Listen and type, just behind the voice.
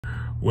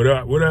What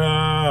up? What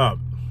up?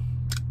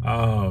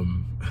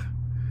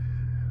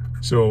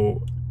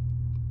 So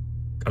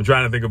I'm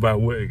trying to think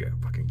about what I got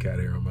fucking cat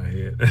hair on my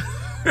head.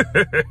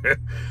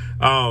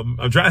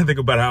 I'm trying to think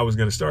about how I was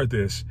gonna start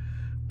this,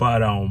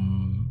 but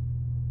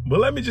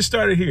let me just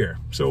start it here.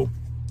 So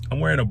I'm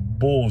wearing a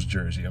Bulls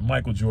jersey, a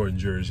Michael Jordan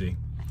jersey,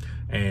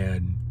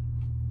 and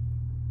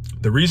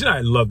the reason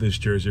I love this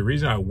jersey, the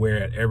reason I wear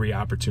it every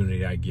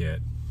opportunity I get,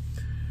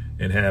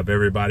 and have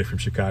everybody from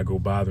Chicago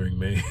bothering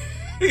me,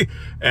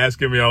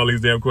 asking me all these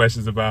damn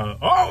questions about,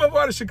 oh, what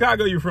part of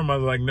Chicago you from? I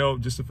was like, no,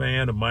 just a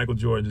fan of Michael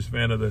Jordan, just a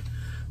fan of the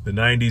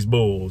 90s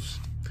Bulls.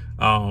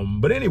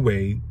 But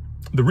anyway,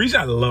 the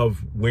reason I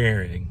love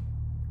wearing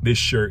this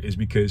shirt is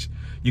because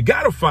you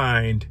got to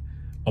find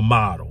a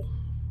model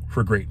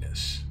for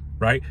greatness,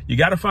 right? You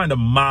got to find a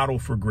model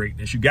for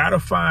greatness. You got to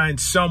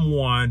find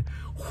someone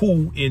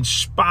who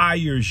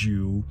inspires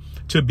you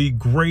to be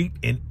great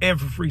in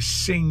every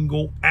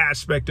single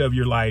aspect of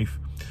your life.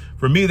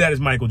 For me, that is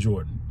Michael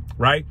Jordan,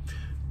 right?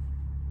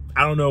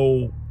 I don't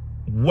know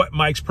what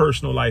Mike's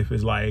personal life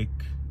is like,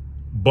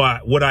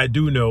 but what I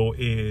do know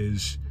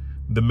is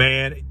the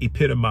man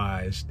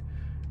epitomized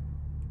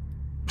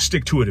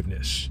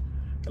stick-to-itiveness,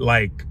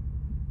 like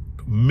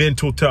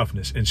mental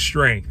toughness and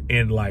strength,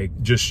 and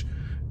like just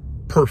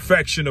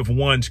perfection of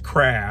one's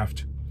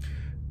craft.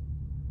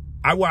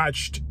 I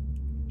watched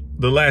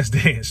The Last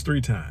Dance 3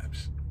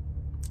 times.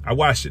 I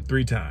watched it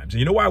 3 times. And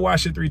you know why I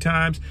watched it 3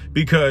 times?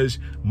 Because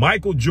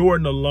Michael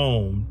Jordan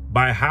alone,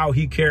 by how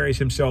he carries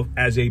himself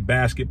as a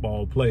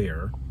basketball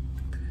player,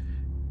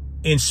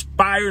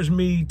 inspires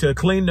me to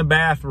clean the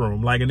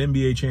bathroom like an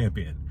NBA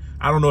champion.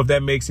 I don't know if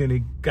that makes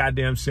any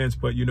goddamn sense,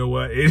 but you know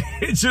what?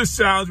 It just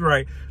sounds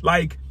right.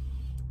 Like,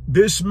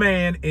 this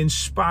man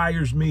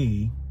inspires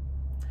me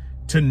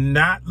to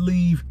not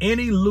leave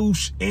any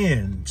loose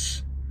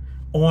ends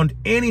on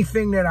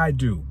anything that I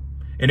do.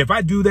 And if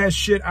I do that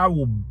shit, I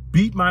will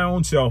beat my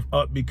own self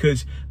up,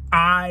 because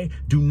I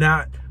do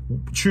not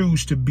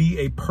choose to be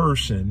a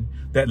person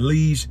that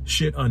leaves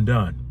shit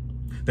undone,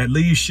 that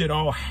leaves shit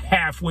all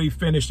halfway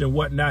finished and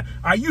whatnot.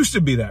 I used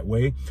to be that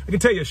way. I can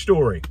tell you a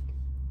story,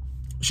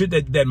 shit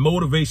that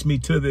motivates me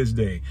to this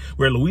day.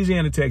 We're at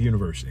Louisiana Tech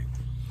University,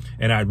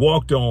 and I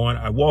walked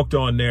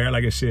on there.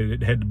 Like I said,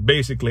 it had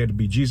to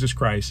be Jesus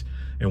Christ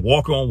and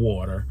walk on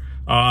water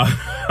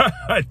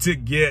to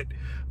get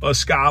a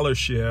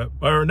scholarship,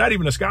 or not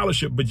even a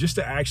scholarship, but just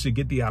to actually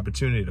get the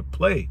opportunity to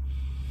play.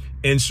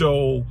 And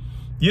so,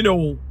 you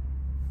know,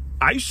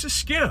 I used to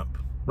skimp,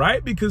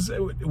 right? Because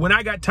when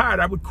I got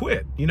tired, I would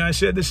quit. You know, I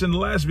said this in the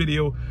last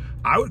video,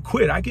 I would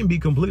quit. I can be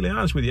completely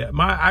honest with you.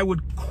 I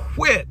would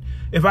quit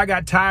if I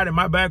got tired and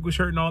my back was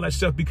hurting, all that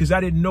stuff, because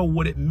I didn't know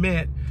what it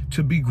meant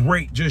to be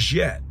great just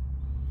yet,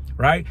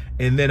 right?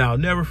 And then I'll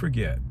never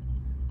forget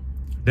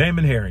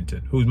Damon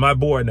Harrington, who's my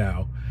boy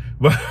now,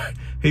 but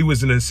he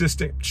was an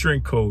assistant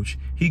strength coach.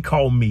 He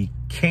called me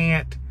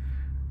Can't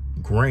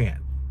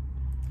Grant.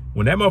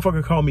 When that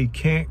motherfucker called me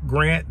Can't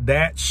Grant,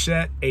 that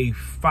set a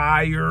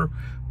fire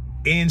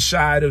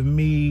inside of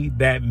me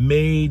that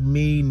made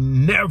me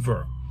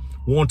never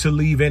want to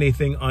leave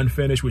anything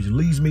unfinished, which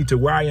leads me to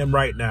where I am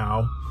right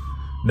now,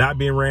 not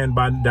being ran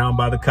down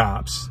by the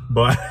cops,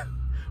 but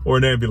or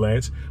an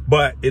ambulance,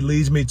 but it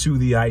leads me to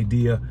the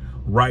idea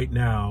right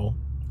now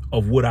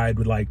of what I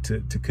would like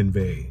to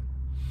convey.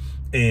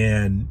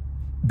 And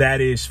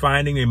that is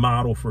finding a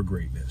model for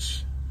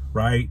greatness,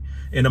 right?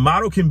 And a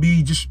model can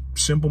be just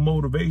simple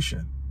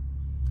motivation,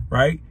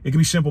 right? It can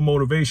be simple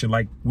motivation.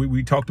 Like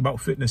we talked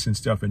about fitness and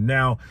stuff, and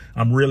now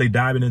I'm really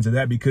diving into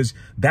that because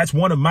that's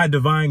one of my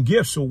divine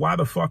gifts. So why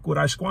the fuck would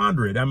I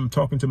squander it? I'm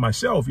talking to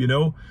myself, you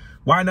know?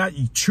 Why not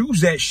you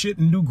choose that shit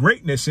and do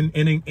greatness and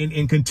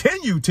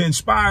continue to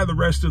inspire the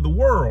rest of the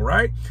world,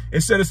 right?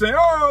 Instead of saying,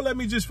 oh, let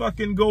me just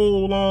fucking go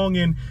along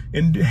and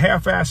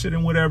half-ass it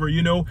and whatever,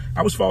 you know?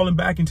 I was falling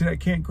back into that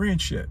Can't Grant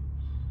shit.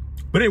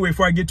 But anyway,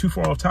 before I get too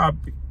far off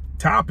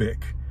topic,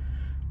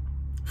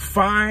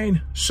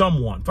 find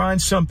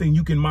something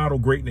you can model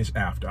greatness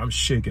after. I'm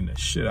shaking the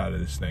shit out of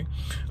this thing.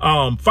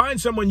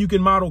 Find someone you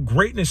can model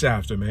greatness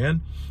after,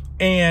 man.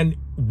 And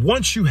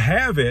once you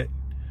have it,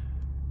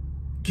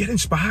 get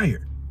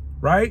inspired,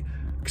 right?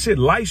 Like I said,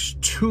 life's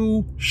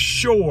too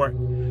short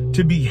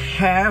to be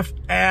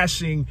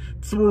half-assing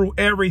through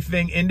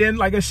everything. And then,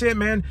 like I said,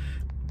 man,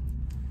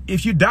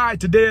 if you die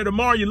today or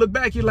tomorrow, you look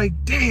back, you're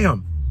like,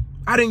 damn,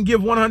 I didn't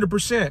give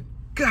 100%.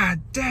 God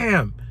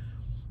damn.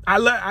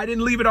 I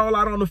didn't leave it all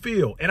out on the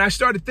field. And I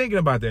started thinking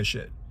about that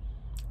shit,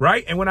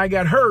 right? And when I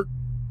got hurt,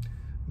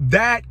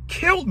 that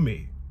killed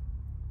me.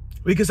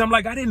 Because I'm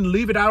like, I didn't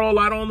leave it all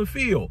out on the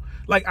field.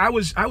 Like I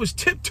was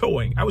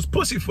tiptoeing. I was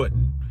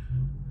pussyfooting.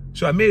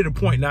 So I made it a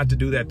point not to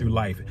do that through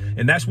life.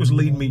 And that's what's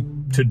leading me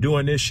to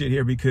doing this shit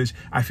here, because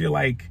I feel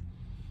like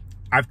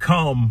I've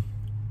come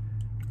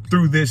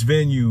through this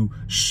venue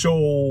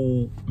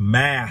so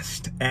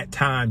masked at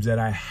times that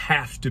I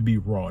have to be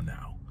raw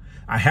now.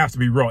 I have to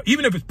be raw.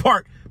 Even if it's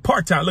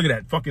part-time. Look at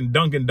that fucking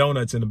Dunkin'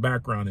 Donuts in the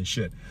background and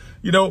shit.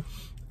 You know,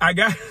 I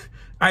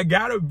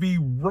gotta be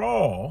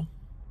raw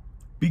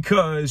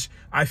because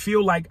I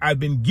feel like I've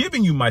been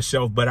giving you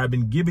myself, but I've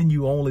been giving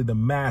you only the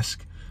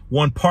mask,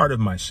 one part of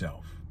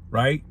myself,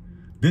 right?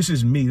 This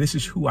is me. This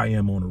is who I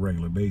am on a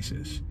regular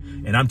basis.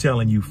 And I'm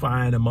telling you,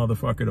 find a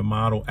motherfucker to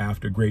model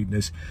after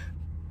greatness,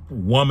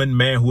 woman,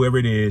 man, whoever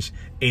it is,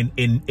 and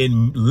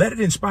let it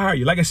inspire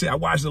you. Like I said, I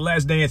watched The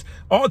Last Dance,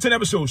 all 10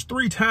 episodes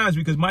 3 times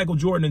because Michael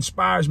Jordan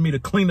inspires me to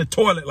clean the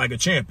toilet like a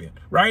champion,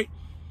 right?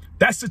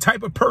 That's the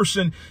type of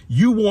person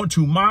you want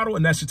to model,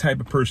 and that's the type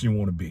of person you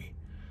want to be.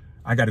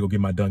 I got to go get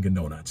my Dunkin'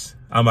 Donuts.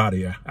 I'm out of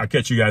here. I'll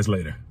catch you guys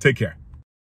later. Take care.